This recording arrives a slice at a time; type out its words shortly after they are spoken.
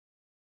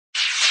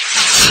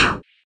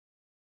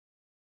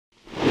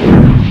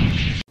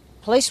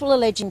Police will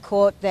allege in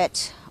court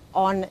that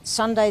on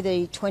Sunday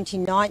the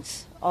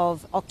 29th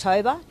of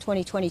October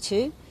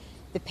 2022,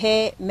 the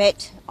pair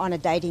met on a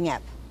dating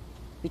app.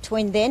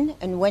 Between then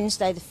and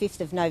Wednesday the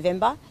 5th of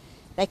November,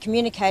 they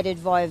communicated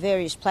via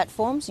various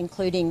platforms,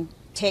 including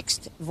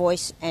text,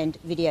 voice and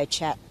video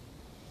chat.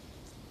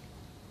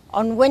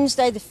 On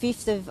Wednesday the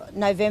 5th of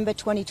November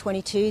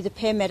 2022, the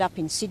pair met up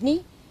in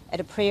Sydney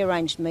at a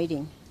pre-arranged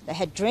meeting. They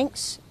had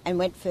drinks and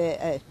went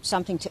for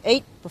something to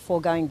eat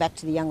before going back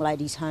to the young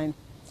lady's home.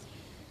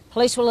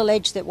 Police will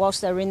allege that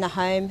whilst they were in the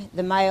home,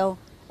 the male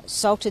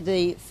assaulted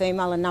the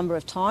female a number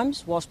of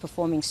times whilst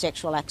performing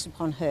sexual acts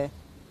upon her.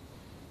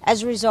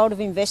 As a result of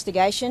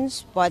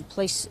investigations by the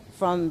police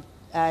from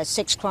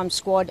Sex Crime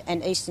Squad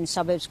and Eastern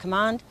Suburbs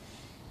Command,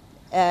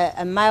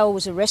 a male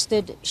was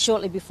arrested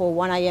shortly before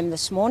 1 a.m.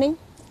 this morning,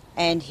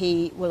 and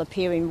he will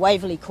appear in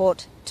Waverley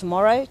Court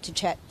tomorrow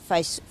to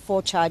face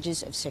 4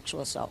 charges of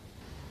sexual assault.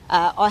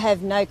 I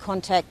have no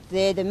contact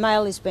there. The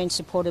male is being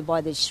supported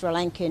by the Sri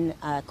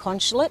Lankan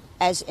consulate,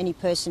 as any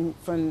person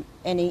from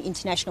any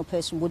international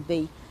person would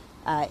be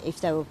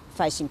if they were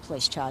facing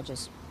police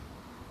charges.